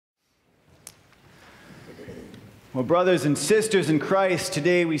Well, brothers and sisters in Christ,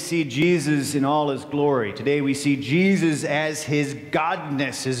 today we see Jesus in all his glory. Today we see Jesus as his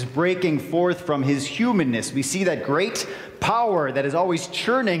godness is breaking forth from his humanness. We see that great power that is always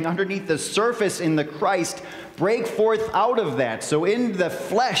churning underneath the surface in the Christ break forth out of that. So in the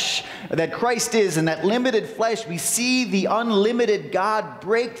flesh that Christ is, in that limited flesh, we see the unlimited God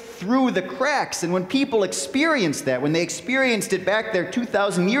break through the cracks. And when people experience that, when they experienced it back there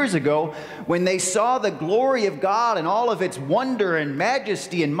 2,000 years ago, when they saw the glory of God and all of its wonder and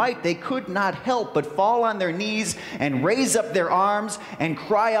majesty and might, they could not help but fall on their knees and raise up their arms and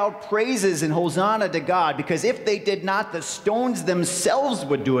cry out praises and Hosanna to God. Because if they did not, the stones themselves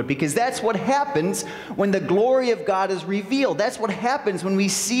would do it. Because that's what happens when the glory of God is revealed. That's what happens when we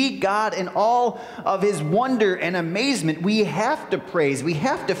see God in all of his wonder and amazement. We have to praise. We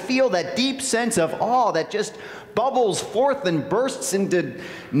have to feel that deep sense of awe that just bubbles forth and bursts into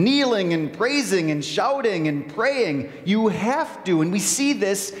kneeling and praising and shouting and praying. You have to. And we see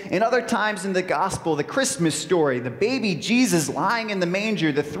this in other times in the gospel, the Christmas story, the baby Jesus lying in the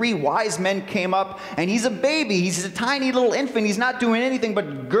manger. The three wise men came up, and he's a baby. He's a tiny little infant. He's not doing anything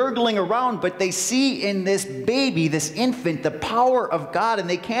but gurgling around, but they see in this baby, this infant, the power of God, and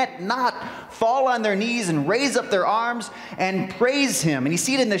they can't not fall on their knees and raise up their arms and praise him. And you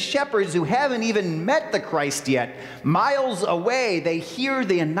see it in the shepherds who haven't even met the Christ yet. Miles away, they hear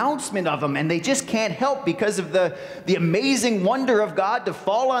the announcement of him, and they just can't help, because of the amazing wonder of God, to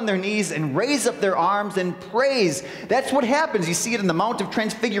fall on their knees and raise up their arms and praise. That's what happens. You see it in the Mount of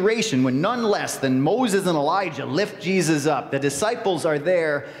Transfiguration, when none less than Moses and Elijah lift Jesus up. The disciples are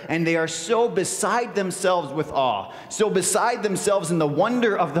there, and they are so beside themselves with awe, so beside themselves in the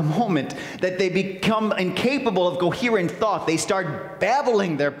wonder of the moment, that they become incapable of coherent thought. They start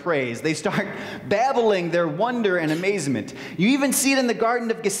babbling their praise. They start babbling their wonder and amazement. You even see it in the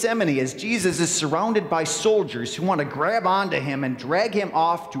Garden of Gethsemane, as Jesus is surrounded by soldiers who want to grab onto him and drag him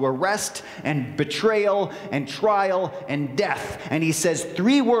off to arrest and betrayal and trial and death. And he says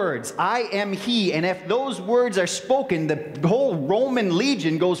 3 words, "I am he." And if those words are spoken, the whole Roman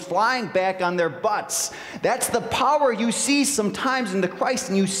legion goes flying back on their butts. That's the power you see sometimes in the Christ,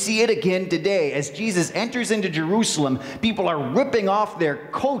 and you see it again today. As Jesus enters into Jerusalem, people are ripping off their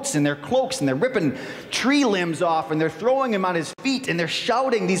coats and their cloaks, and they're ripping tree limbs off, and they're throwing him on his feet, and they're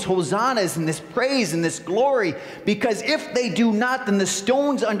shouting these hosannas and this praise and this glory, because if they do not, then the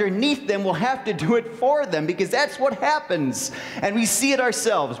stones underneath them will have to do it for them, because that's what happens. And we see it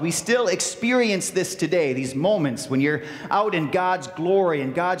ourselves. We still experience this today, these moments when you're out in God's glory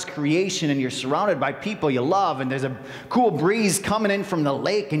and God's creation, and you're surrounded by people you love, and there's a cool breeze coming in from the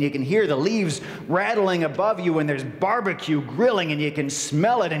lake, and you can hear the leaves rattling above you, and there's barbecue grilling, and you can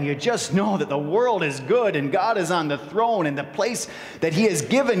smell it, and you just know that the world is good and God is on the throne, and the place that he has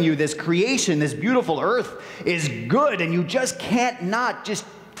given you, this creation, this beautiful earth, is good, and you just can't not just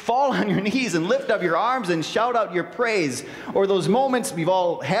fall on your knees and lift up your arms and shout out your praise. Or those moments, we've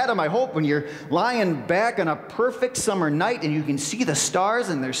all had them, I hope, when you're lying back on a perfect summer night and you can see the stars,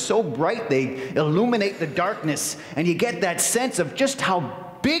 and they're so bright they illuminate the darkness, and you get that sense of just how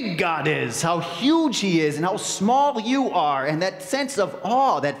big God is, how huge he is, and how small you are, and that sense of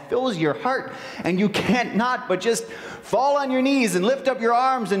awe that fills your heart, and you can't not but just fall on your knees and lift up your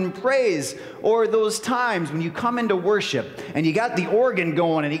arms and praise. Or those times when you come into worship and you got the organ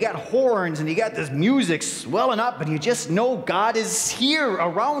going, and you got horns, and you got this music swelling up, and you just know God is here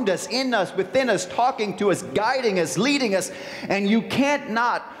around us, in us, within us, talking to us, guiding us, leading us, and you can't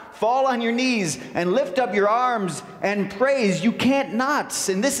not fall on your knees and lift up your arms and praise. You can't not.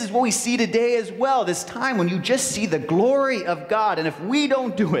 And this is what we see today as well, this time when you just see the glory of God. And if we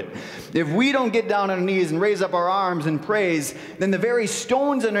don't do it, if we don't get down on our knees and raise up our arms and praise, then the very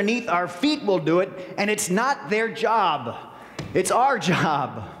stones underneath our feet will do it, and it's not their job. It's our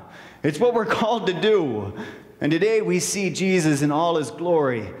job. It's what we're called to do. And today we see Jesus in all his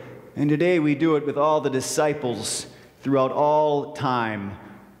glory. And today we do it with all the disciples throughout all time,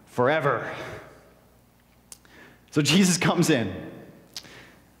 forever. So Jesus comes in,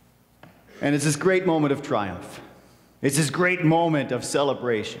 and it's this great moment of triumph. It's this great moment of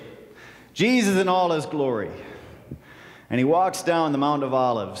celebration. Jesus in all his glory. And he walks down the Mount of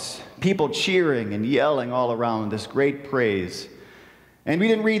Olives, people cheering and yelling all around, this great praise. And we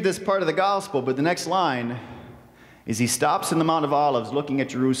didn't read this part of the gospel, but the next line is he stops in the Mount of Olives looking at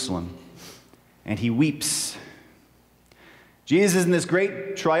Jerusalem, and he weeps. Jesus, in this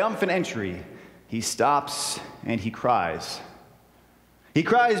great triumphant entry, he stops and he cries. He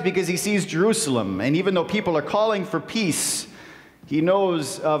cries because he sees Jerusalem, and even though people are calling for peace, he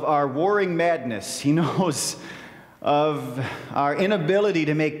knows of our warring madness. He knows of our inability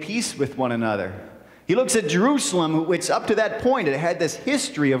to make peace with one another. He looks at Jerusalem, which up to that point it had this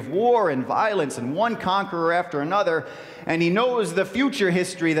history of war and violence and one conqueror after another, and he knows the future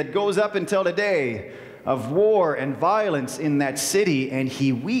history that goes up until today of war and violence in that city, and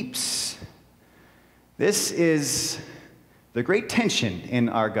he weeps. This is the great tension in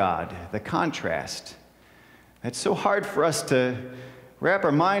our God, the contrast. It's so hard for us to wrap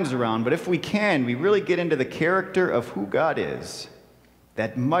our minds around, but if we can, we really get into the character of who God is.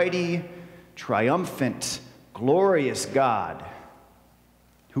 That mighty, triumphant, glorious God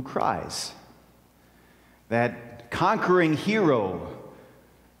who cries. That conquering hero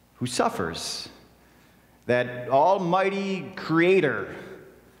who suffers. That almighty creator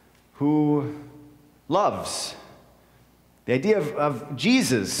who loves. The idea of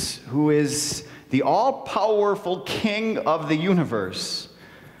Jesus, who is the all-powerful King of the universe,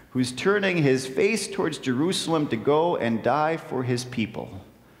 who's turning his face towards Jerusalem to go and die for his people.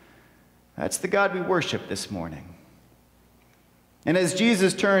 That's the God we worship this morning. And as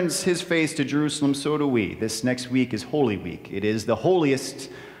Jesus turns his face to Jerusalem, so do we. This next week is Holy Week. It is the holiest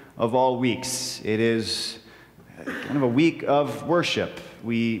of all weeks. It is kind of a week of worship.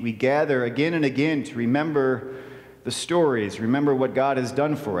 We gather again and again to remember the stories, remember what God has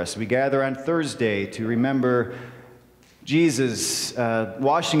done for us. We gather on Thursday to remember Jesus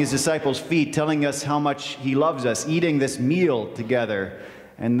washing his disciples' feet, telling us how much he loves us, eating this meal together,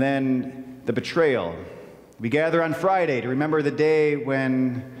 and then the betrayal. We gather on Friday to remember the day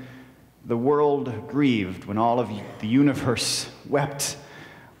when the world grieved, when all of the universe wept,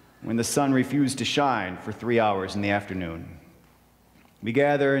 when the sun refused to shine for 3 hours in the afternoon. We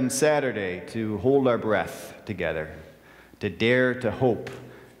gather on Saturday to hold our breath together, to dare to hope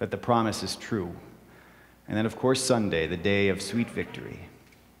that the promise is true. And then, of course, Sunday, the day of sweet victory.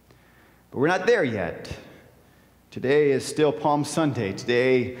 But we're not there yet. Today is still Palm Sunday.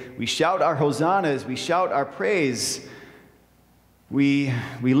 Today we shout our hosannas, we shout our praise. We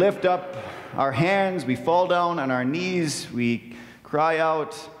lift up our hands, we fall down on our knees, we cry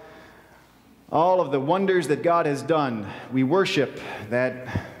out all of the wonders that God has done. We worship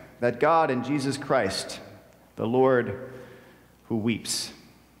that God in Jesus Christ, the Lord who weeps.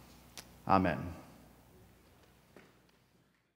 Amen.